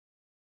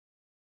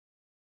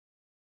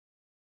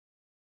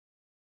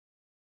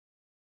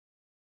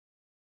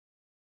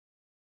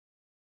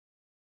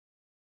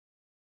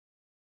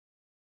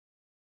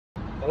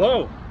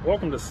Hello,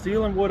 welcome to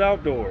Steel and Wood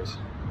Outdoors.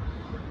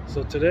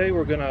 So today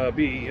we're gonna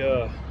be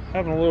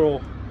having a little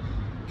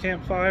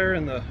campfire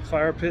in the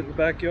fire pit in the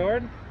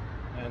backyard,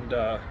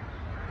 and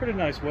pretty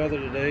nice weather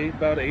today,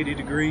 about 80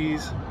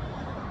 degrees,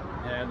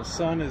 and the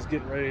sun is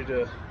getting ready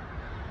to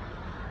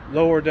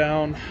lower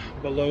down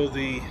below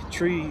the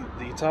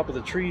top of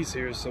the trees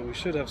here, so we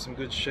should have some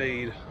good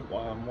shade.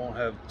 Won't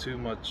have too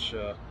much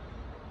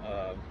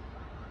the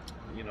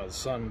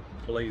sun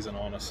blazing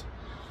on us.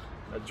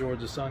 That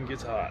Georgia sun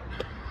gets hot.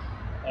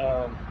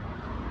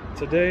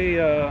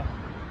 Today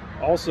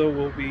also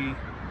we'll be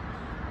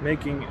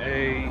making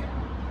a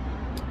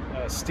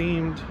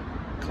steamed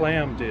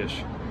clam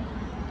dish.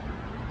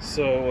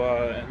 So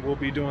and we'll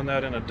be doing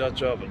that in a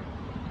Dutch oven.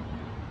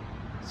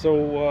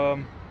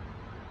 So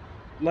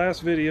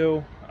last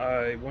video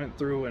I went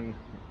through and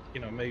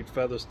made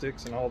feather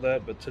sticks and all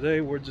that, but today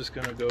we're just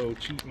gonna go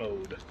cheat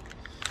mode.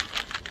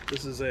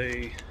 This is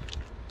a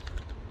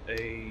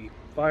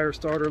fire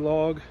starter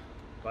log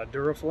by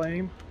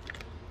Duraflame.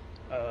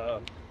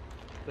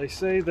 They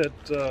say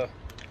that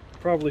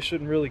probably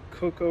shouldn't really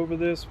cook over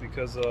this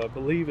because I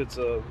believe it's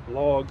a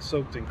log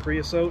soaked in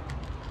creosote,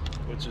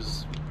 which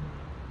is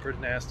pretty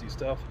nasty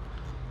stuff.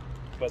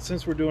 But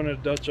since we're doing a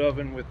Dutch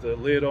oven with the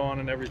lid on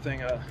and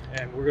everything,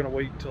 and we're gonna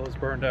wait until it's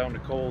burned down to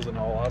coals and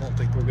all, I don't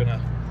think we're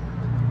gonna.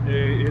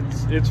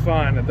 It's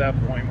fine at that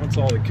point once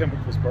all the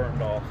chemicals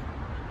burned off,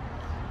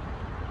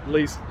 at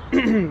least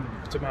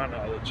to my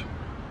knowledge.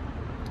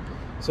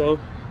 So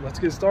let's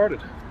get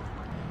started.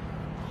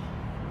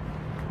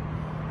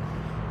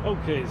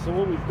 Okay, so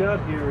what we've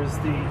got here is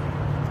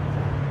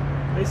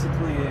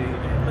basically a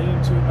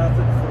lean-to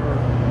method for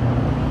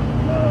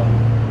the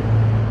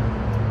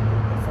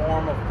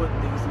form of putting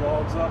these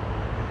logs up,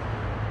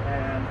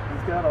 and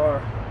we've got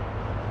our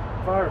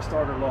fire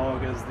starter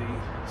log as the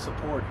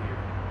support here.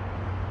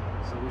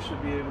 So we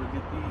should be able to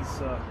get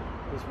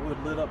this wood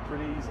lit up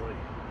pretty easily.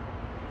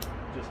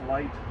 Just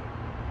light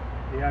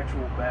the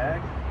actual bag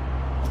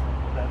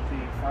that the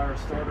fire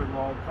starter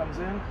log comes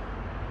in,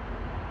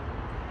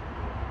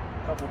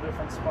 a couple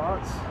different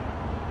spots,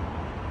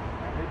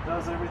 and it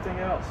does everything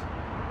else.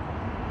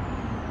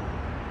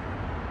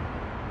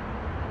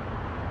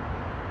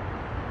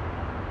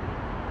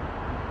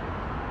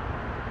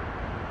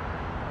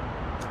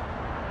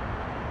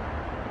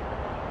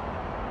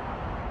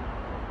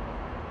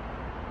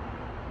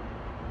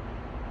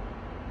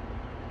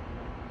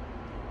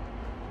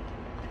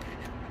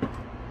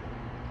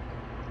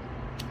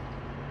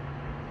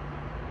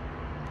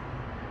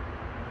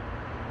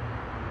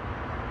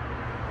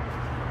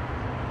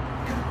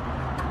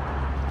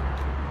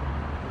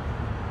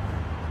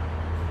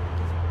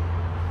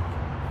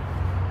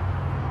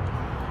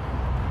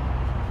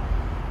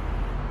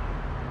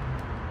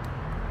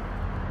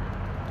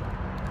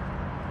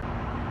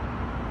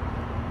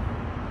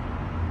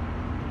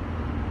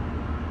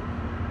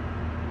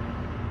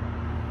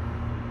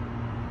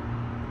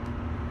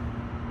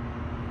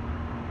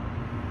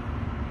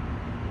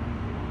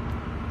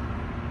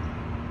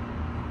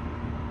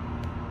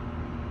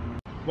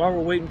 While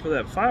we're waiting for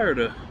that fire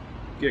to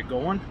get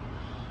going,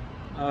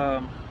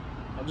 I'll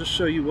just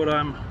show you what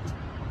I'm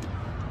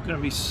going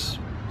to be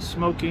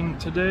smoking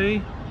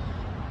today.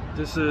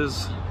 This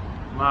is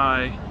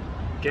my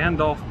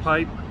Gandalf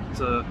pipe. It's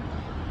a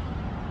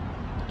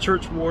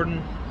church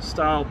warden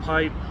style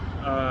pipe.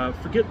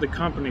 Forget the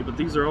company, but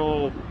these are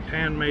all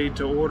handmade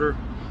to order.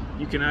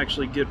 You can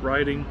actually get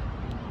writing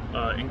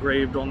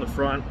engraved on the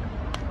front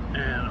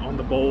and on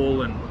the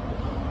bowl and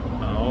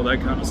all that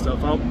kind of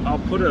stuff. I'll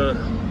put a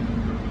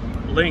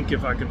link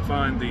if I can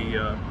find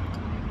the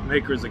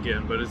makers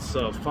again, but it's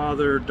a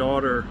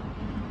father-daughter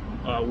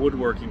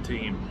woodworking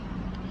team.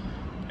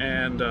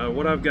 And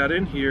what I've got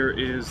in here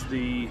is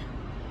the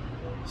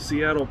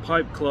Seattle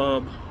Pipe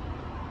Club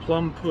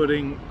Plum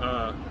Pudding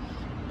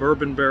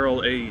Bourbon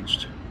Barrel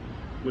Aged,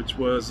 which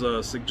was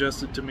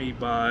suggested to me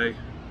by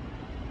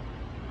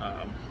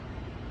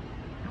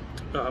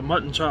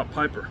Mutton Chop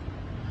Piper.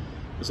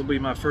 This will be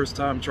my first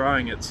time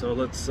trying it, so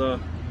let's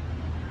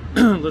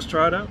let's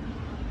try it out.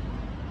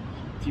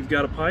 If you've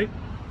got a pipe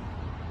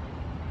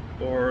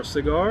or a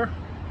cigar,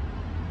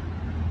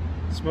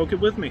 smoke it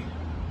with me.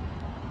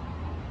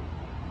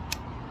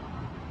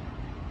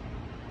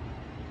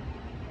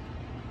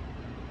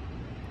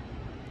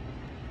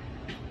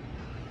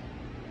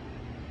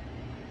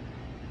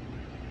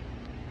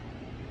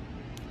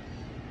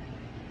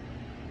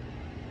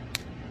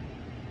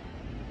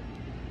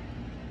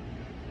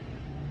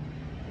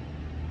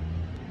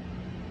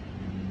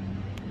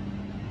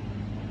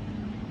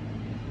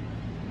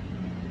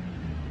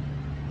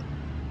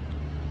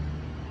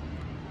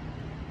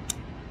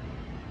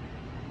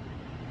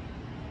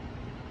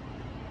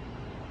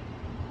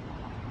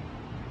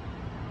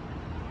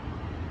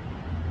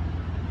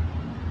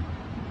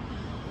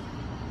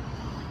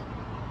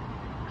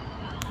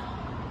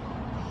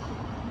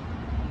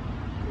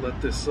 Let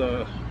this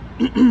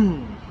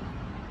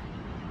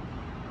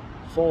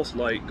false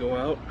light go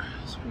out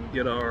so we can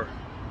get our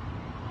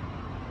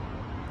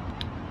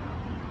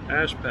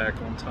ash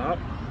pack on top.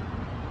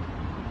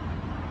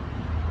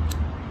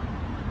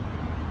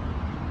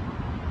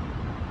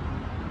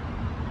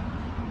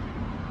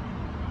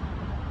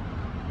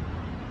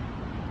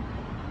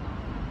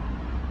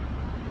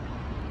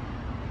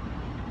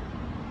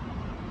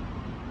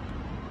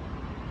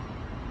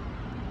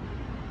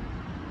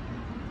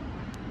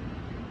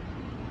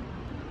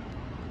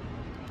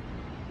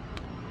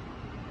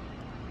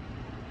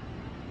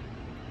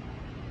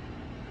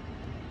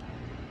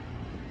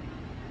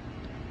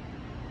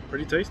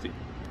 pretty tasty.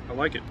 I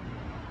like it.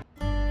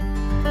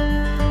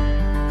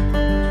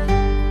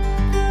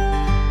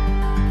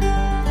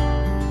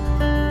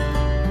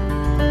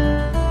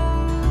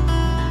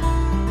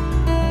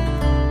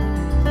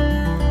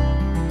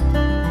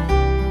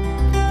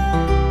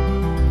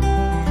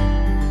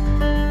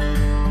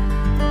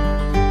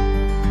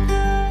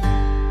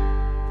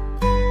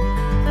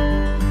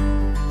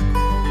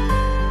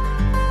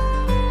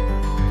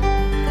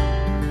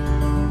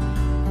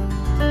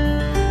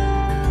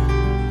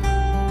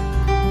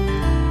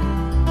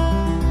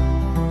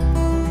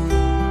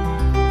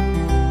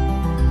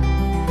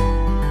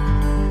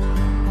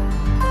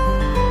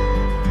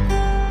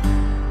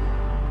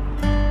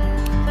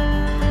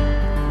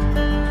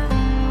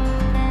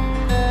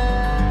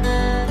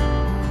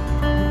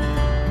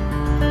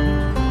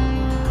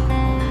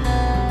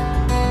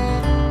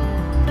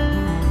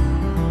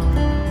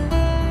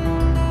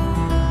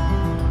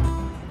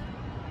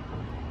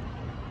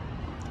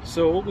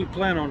 So what we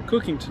plan on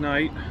cooking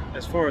tonight,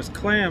 as far as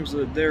clams,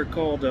 they're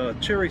called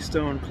cherry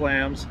stone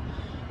clams.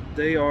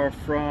 They are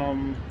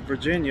from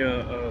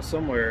Virginia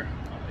somewhere,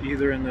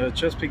 either in the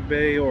Chesapeake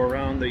Bay or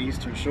around the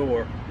eastern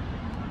shore.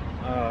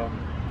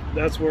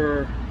 That's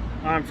where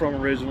I'm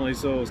from originally,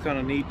 so it was kind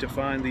of neat to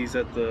find these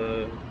at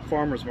the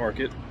farmer's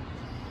market.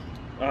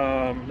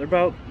 They're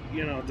about,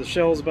 you know, the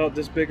shell's about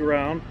this big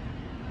around,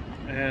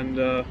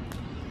 and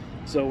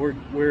so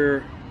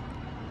we're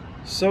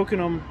soaking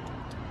them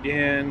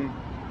in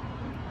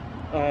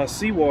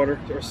seawater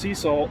or sea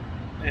salt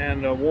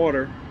and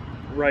water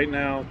right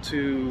now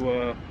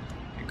to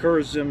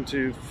encourage them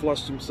to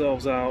flush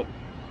themselves out,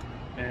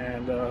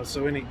 and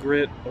so any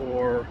grit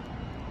or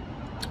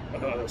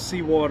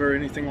seawater,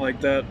 anything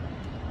like that,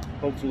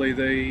 hopefully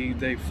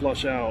they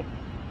flush out.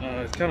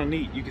 It's kind of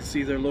neat. You can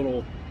see their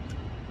little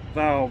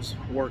valves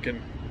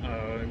working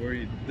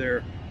where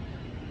they're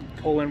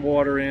pulling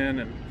water in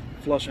and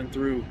flushing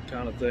through,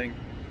 kind of thing.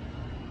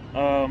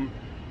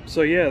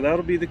 So yeah,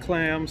 that'll be the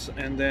clams,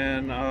 and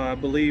then I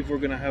believe we're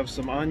gonna have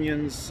some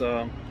onions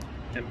and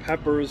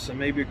peppers and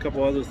maybe a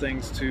couple other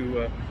things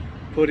to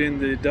put in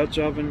the Dutch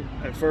oven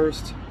at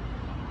first.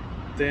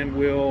 Then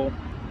we'll,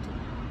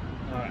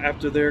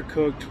 after they're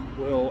cooked,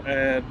 we'll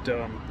add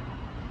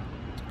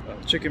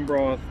chicken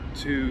broth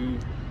to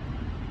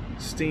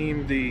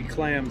steam the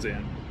clams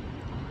in,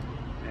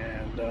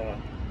 and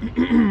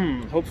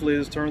hopefully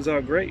this turns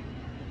out great.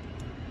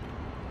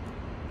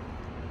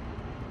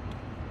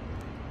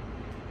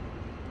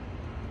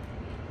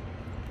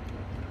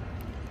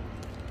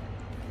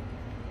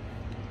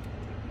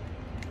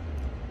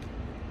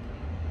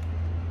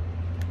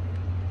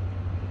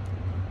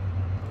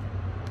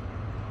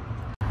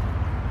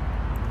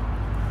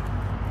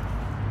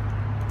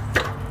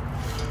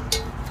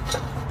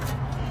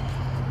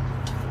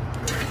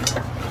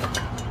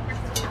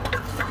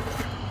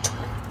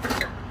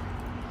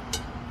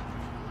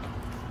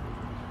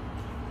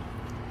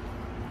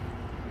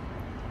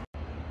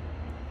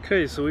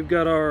 Okay, so we've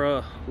got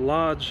our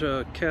Lodge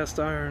cast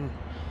iron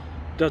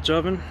Dutch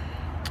oven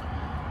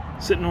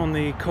sitting on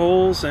the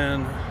coals,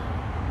 and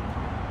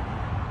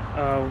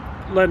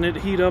letting it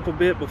heat up a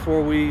bit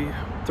before we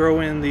throw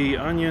in the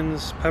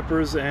onions,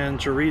 peppers, and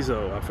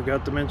chorizo. I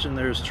forgot to mention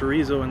there's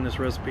chorizo in this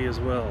recipe as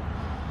well.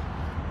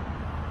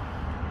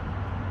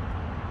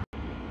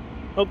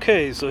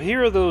 Okay, so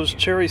here are those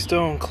cherry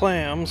stone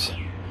clams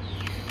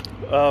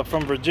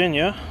from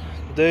Virginia.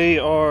 They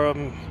are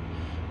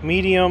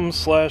medium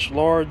 /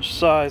 large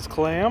size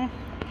clam.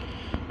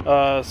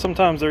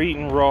 Sometimes they're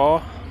eaten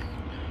raw,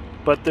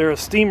 but they're a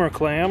steamer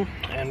clam.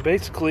 And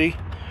basically,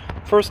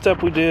 first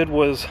step we did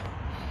was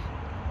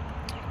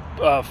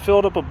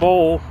filled up a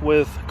bowl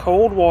with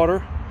cold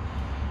water,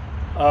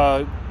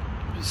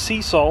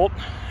 sea salt,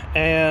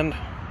 and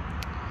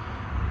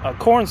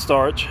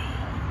cornstarch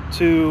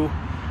to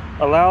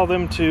allow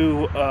them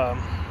to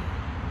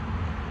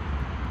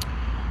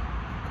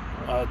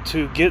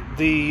get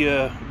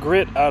the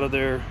grit out of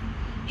their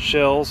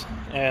shells.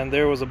 And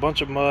there was a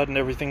bunch of mud and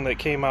everything that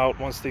came out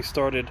once they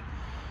started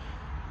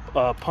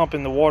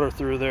pumping the water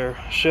through their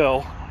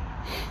shell.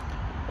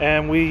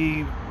 And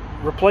we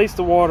replaced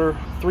the water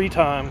 3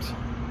 times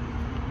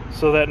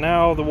so that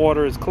now the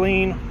water is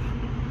clean.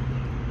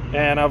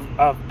 And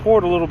I've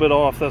poured a little bit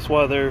off, that's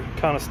why they're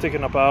kind of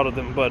sticking up out of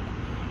them, but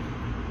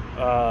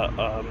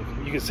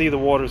you can see the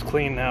water's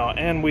clean now.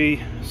 And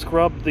we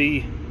scrubbed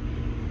the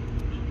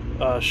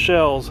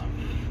shells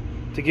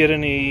to get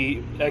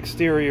any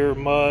exterior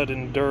mud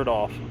and dirt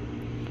off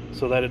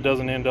so that it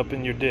doesn't end up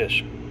in your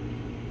dish.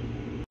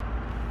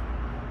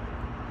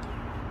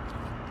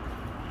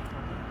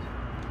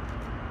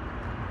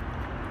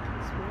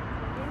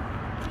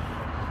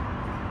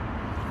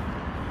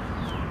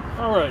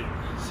 Alright,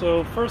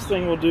 so first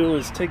thing we'll do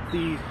is take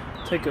a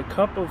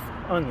cup of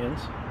onions.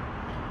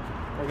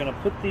 We're going to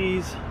put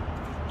these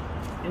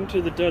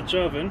into the Dutch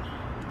oven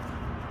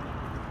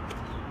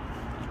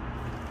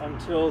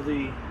until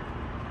they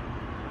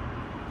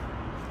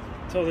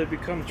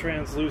become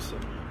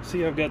translucent.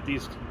 See, I've got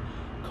these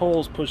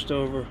coals pushed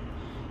over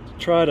to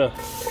try to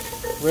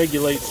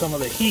regulate some of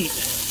the heat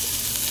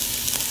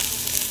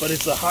but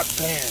it's a hot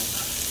pan.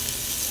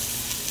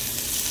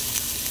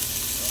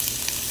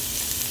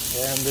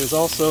 And there's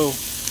also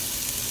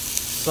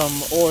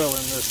some oil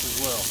in this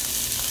as well.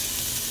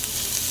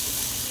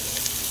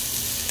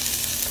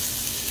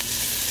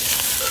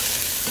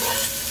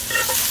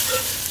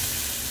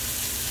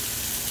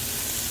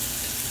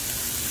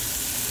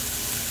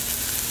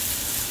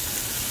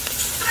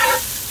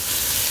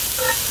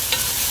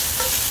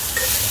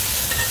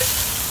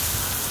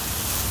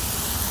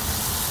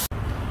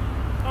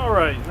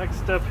 Alright, next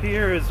step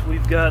here is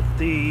we've got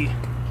the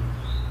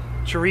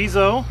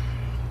chorizo,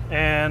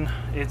 and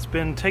it's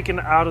been taken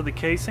out of the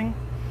casing,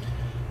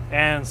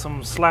 and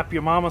some slap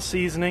your mama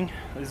seasoning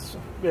has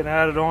been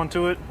added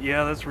onto it.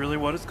 Yeah, that's really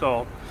what it's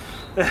called.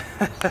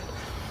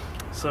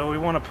 So we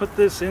want to put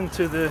this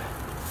into the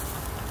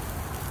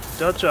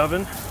Dutch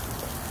oven,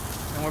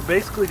 and we're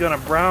basically going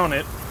to brown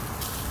it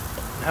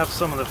and have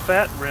some of the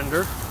fat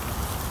render,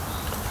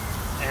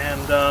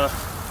 and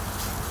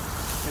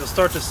you'll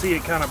start to see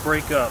it kind of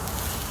break up.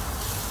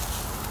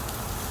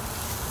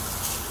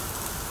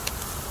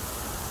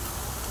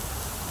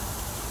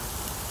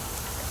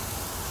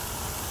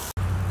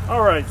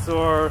 Alright,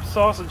 so our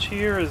sausage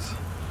here is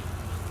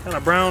kind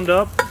of browned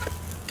up.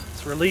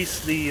 Let's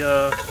release the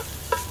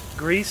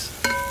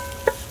grease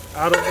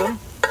out of them.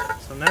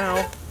 So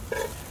now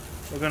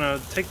we're going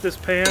to take this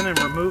pan and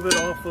remove it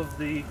off of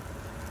the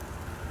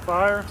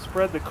fire,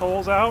 spread the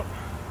coals out,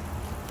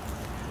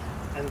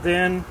 and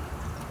then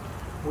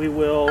we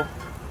will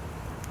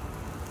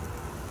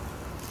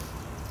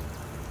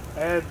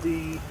add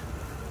the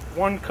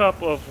 1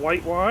 cup of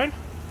white wine.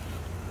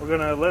 We're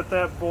going to let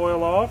that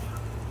boil off,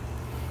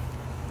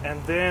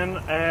 and then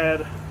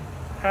add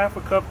half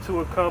a cup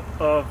to a cup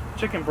of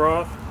chicken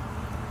broth.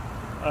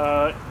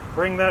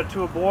 Bring that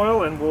to a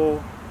boil, and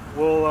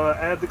we'll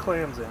add the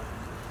clams in.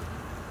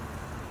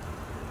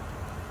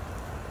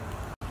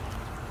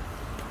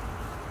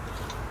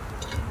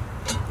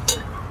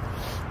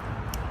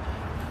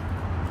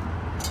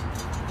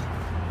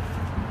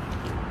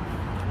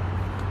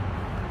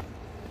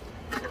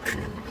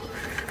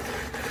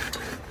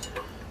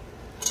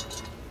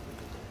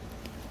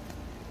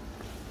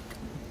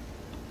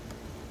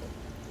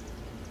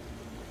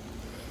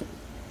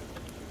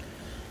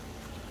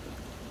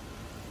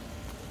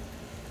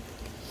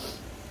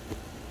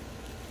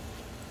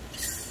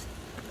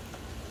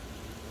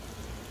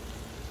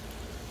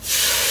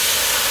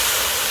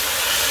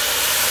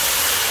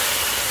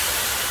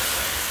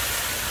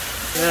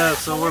 Yeah,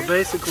 so we're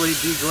basically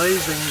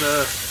deglazing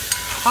the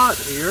pot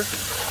here,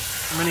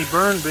 many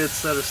burn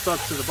bits that are stuck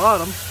to the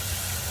bottom,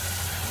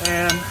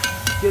 and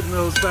getting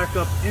those back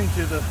up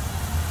into the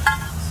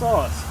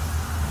sauce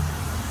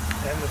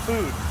and the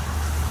food.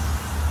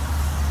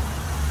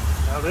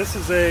 Now this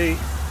is a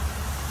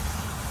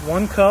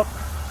 1 cup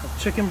of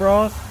chicken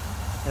broth,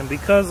 and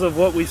because of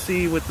what we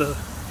see with the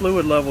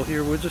fluid level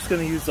here, we're just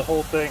going to use the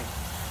whole thing.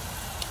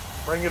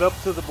 Bring it up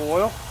to the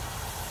boil.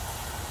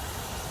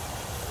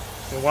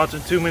 You're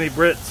watching too many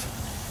Brits.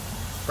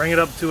 Bring it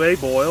up to a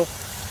boil.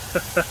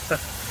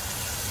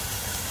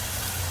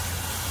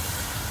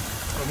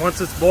 And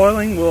once it's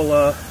boiling,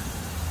 we'll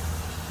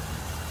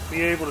be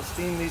able to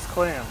steam these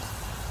clams.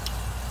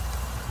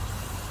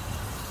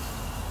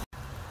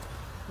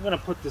 I'm going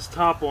to put this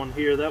top on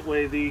here, that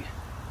way the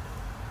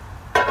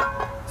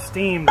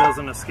steam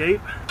doesn't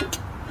escape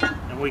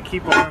and we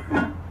keep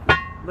our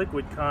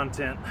liquid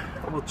content.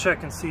 We'll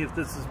check and see if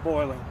this is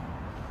boiling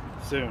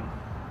soon.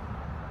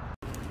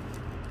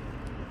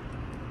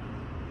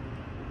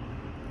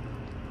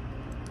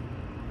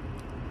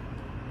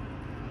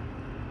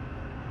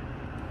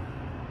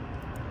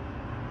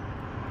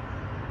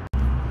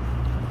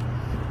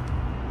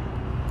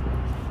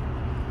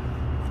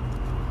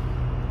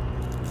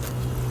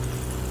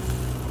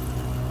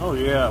 Oh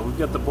yeah, we've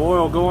got the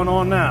boil going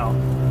on now.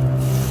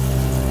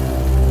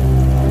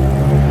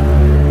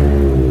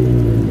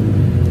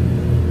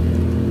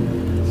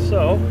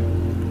 So,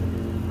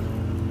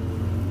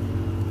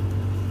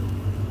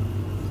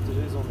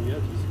 today's on the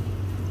edges.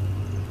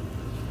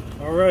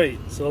 Alright,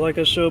 so like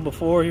I showed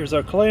before, here's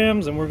our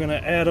clams, and we're going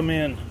to add them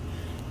in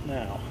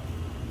now.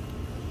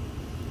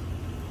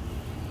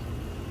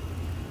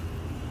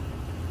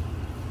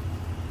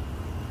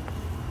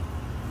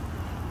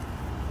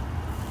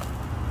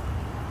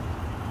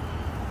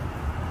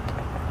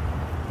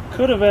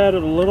 Could have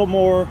added a little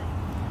more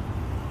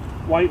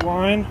white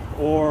wine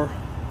or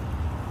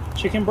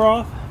chicken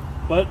broth,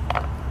 but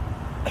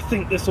I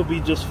think this will be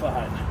just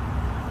fine.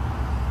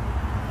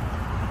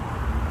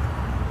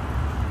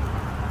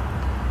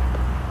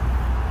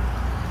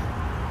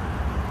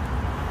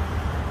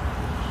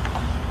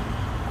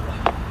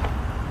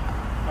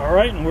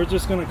 Alright, and we're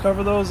just going to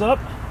cover those up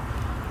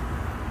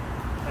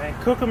and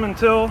cook them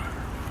until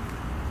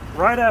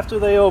right after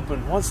they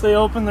open. Once they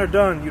open, they're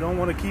done. You don't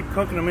want to keep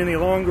cooking them any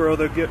longer or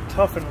they'll get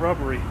tough and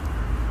rubbery.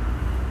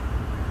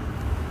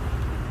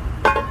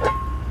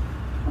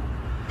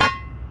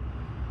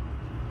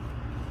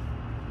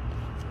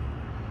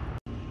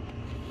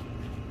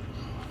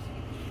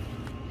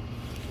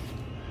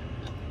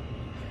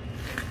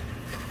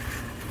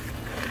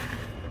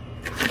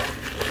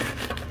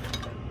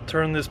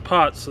 turn this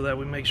pot so that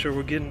we make sure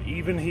we're getting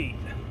even heat.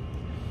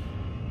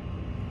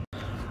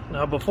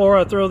 Now before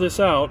I throw this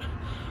out,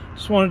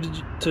 just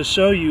wanted to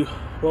show you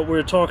what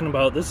we're talking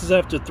about. This is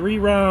after 3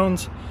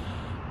 rounds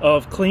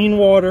of clean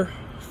water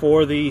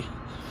for the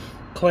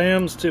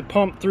clams to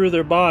pump through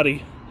their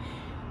body,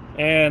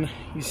 and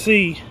you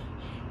see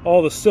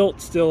all the silt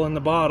still in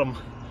the bottom.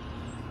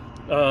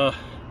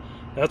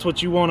 That's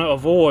what you want to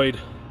avoid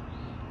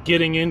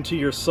getting into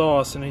your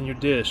sauce and in your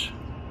dish.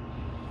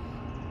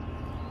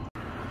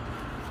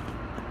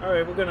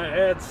 Alright, we're going to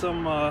add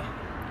some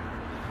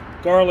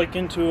garlic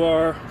into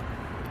our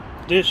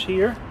dish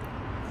here.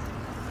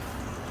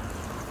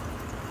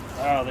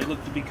 Wow, they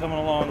look to be coming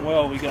along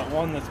well. We got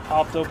one that's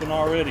popped open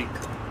already.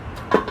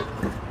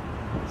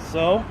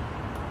 So,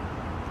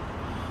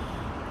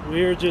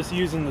 we're just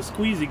using the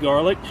squeezy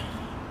garlic.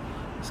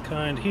 This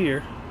kind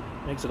here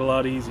makes it a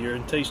lot easier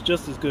and tastes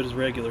just as good as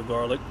regular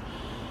garlic.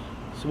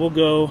 So we'll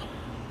go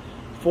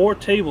 4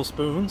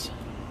 tablespoons.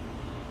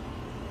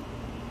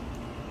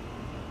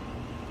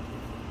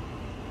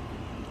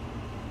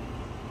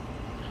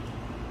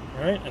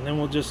 Alright, and then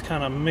we'll just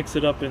kind of mix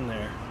it up in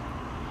there.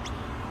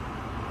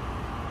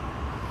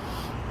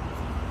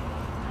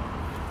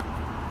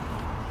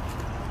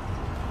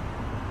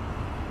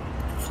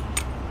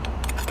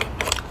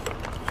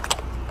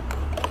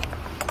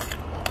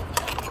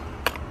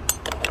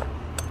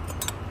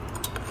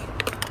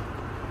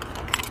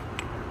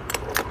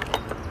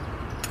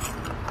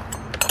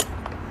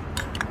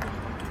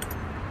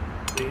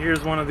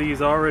 Here's one of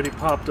these already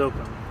popped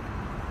open.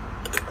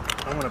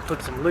 I'm going to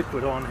put some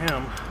liquid on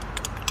him.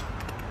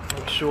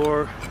 Make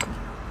sure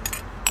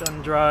it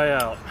doesn't dry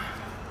out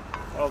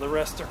while the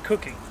rest are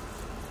cooking.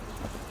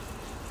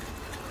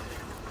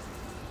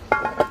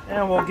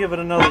 And we'll give it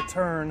another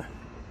turn.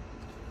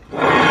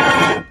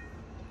 Try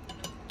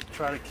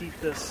to keep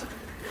this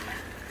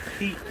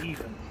heat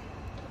even.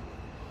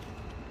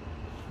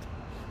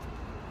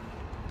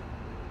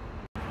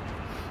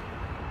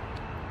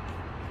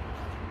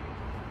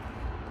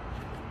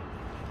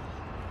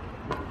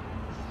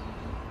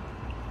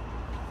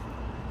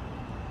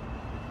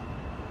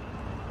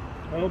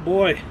 Oh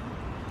boy,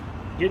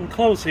 getting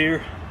close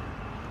here.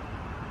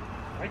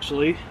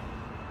 Actually,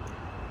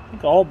 I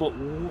think all but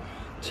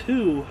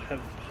 2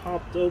 have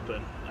popped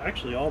open.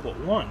 Actually, all but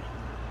 1.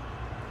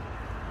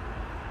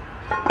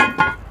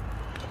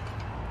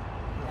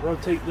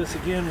 Rotate this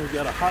again. We've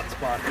got a hot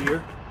spot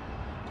here.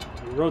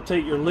 You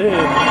rotate your lid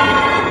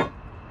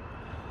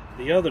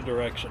the other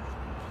direction.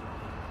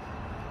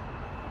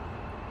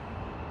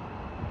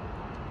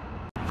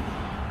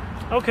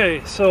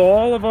 Okay, so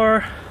all of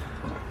our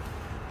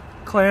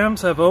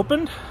clams have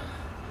opened,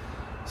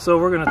 so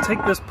we're going to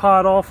take this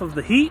pot off of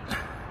the heat.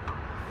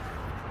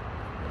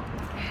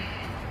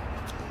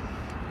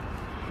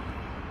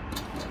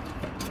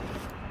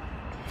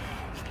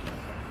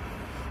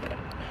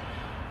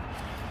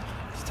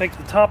 Let's take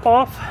the top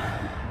off.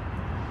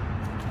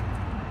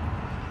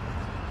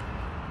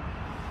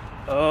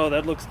 Oh,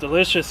 that looks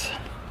delicious.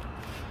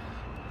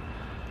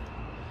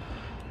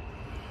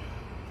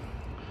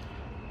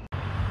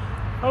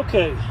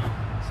 Okay,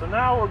 so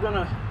now we're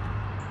gonna,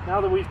 now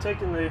that we've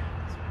taken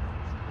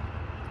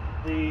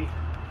the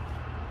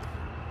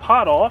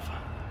pot off,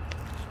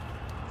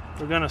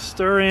 we're going to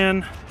stir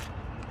in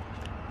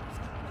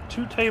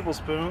 2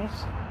 tablespoons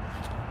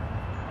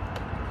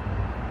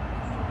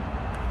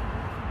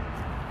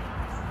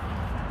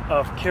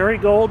of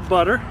Kerrygold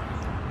butter.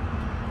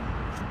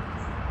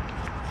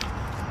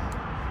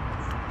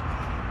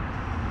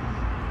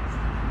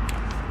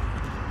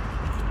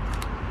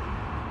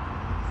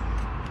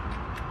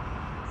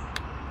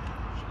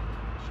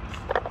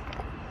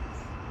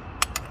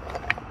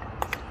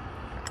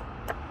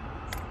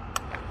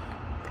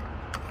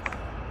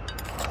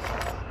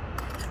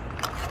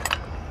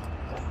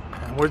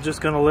 We're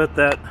just going to let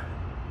that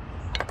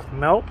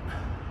melt.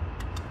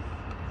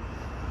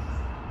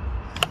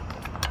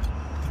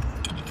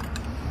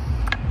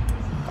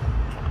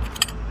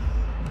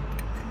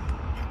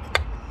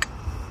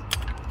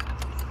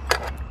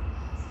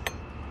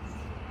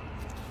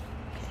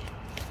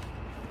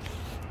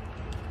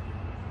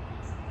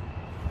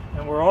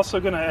 And we're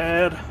also going to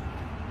add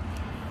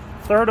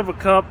 1/3 of a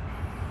cup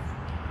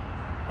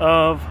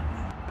of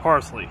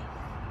parsley.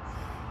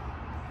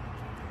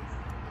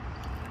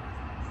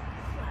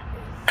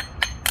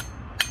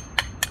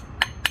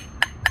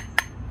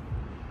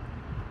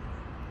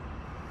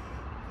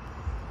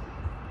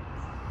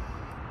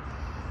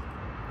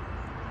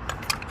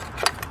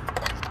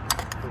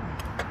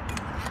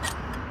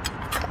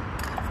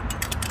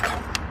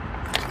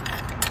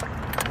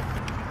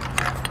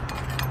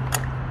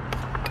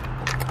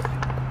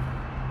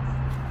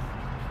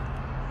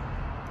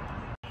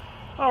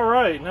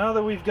 Alright, now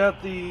that we've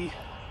got the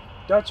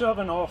Dutch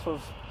oven off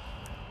of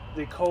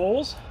the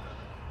coals,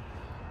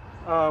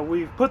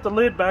 we've put the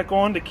lid back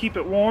on to keep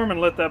it warm and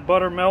let that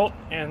butter melt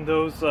and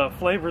those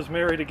flavors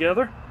marry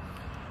together.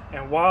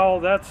 And while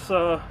that's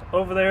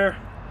over there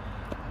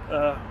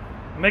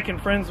making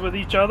friends with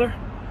each other,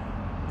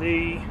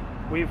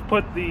 we've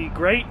put the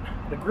grate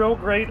the grill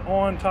grate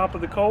on top of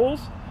the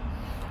coals,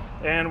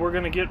 and we're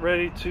going to get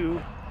ready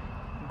to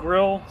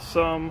grill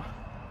some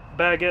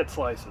baguette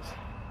slices.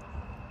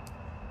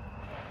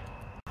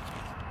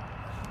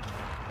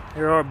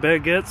 Here are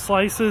baguette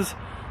slices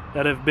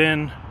that have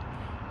been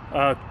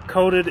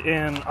coated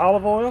in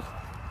olive oil.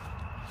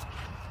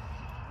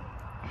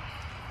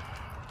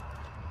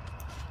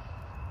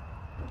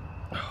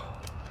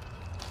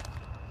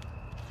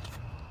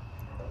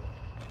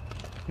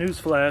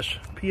 Newsflash,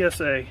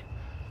 PSA,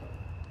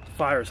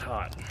 fire's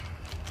hot.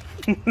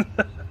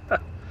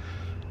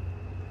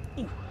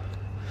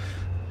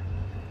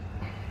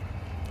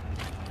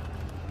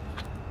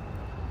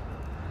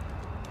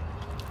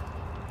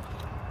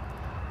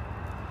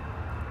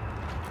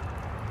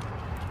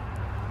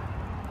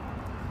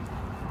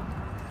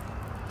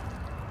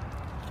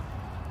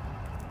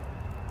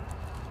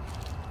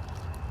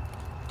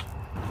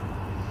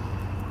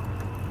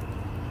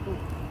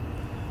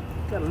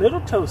 Got a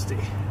little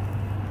toasty.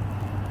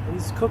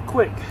 These cook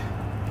quick.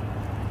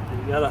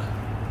 You gotta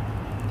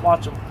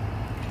watch them.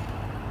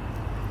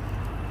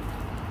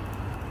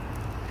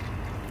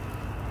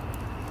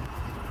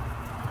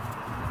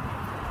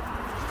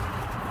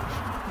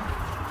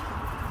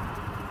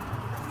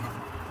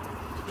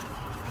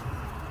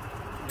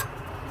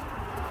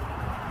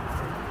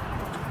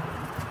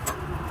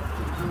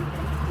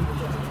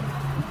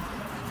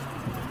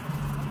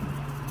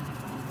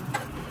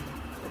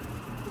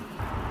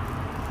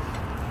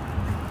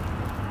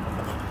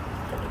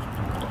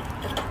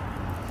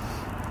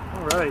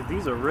 Alright,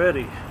 these are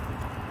ready.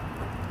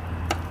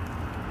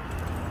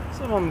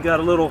 Some of them got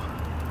a little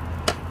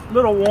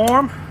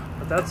warm,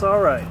 but that's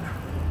alright.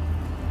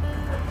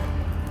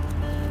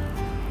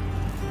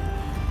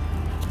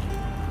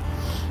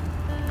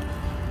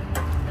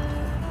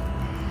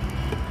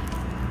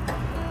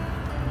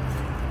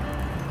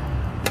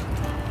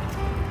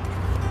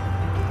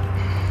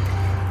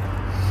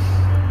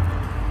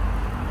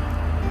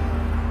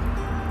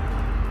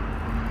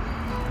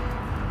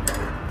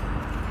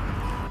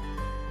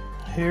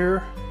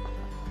 Here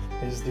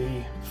is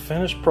the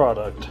finished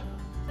product.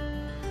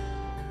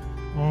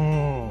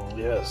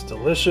 Yes,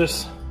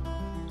 delicious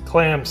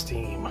clam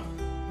steam.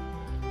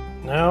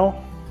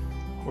 Now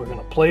we're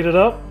gonna plate it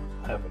up,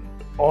 have an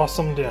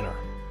awesome dinner.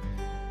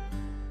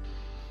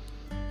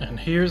 And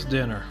here's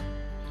dinner.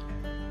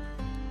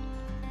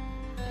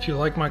 If you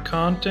like my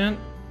content,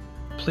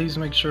 please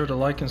make sure to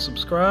like and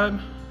subscribe,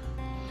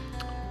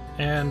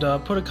 and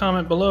put a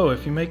comment below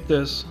if you make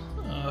this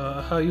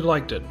how you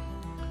liked it.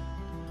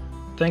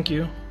 Thank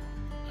you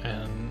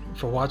and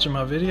for watching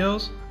my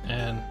videos,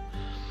 and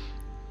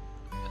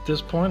at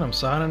this point I'm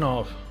signing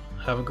off.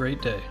 Have a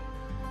great day.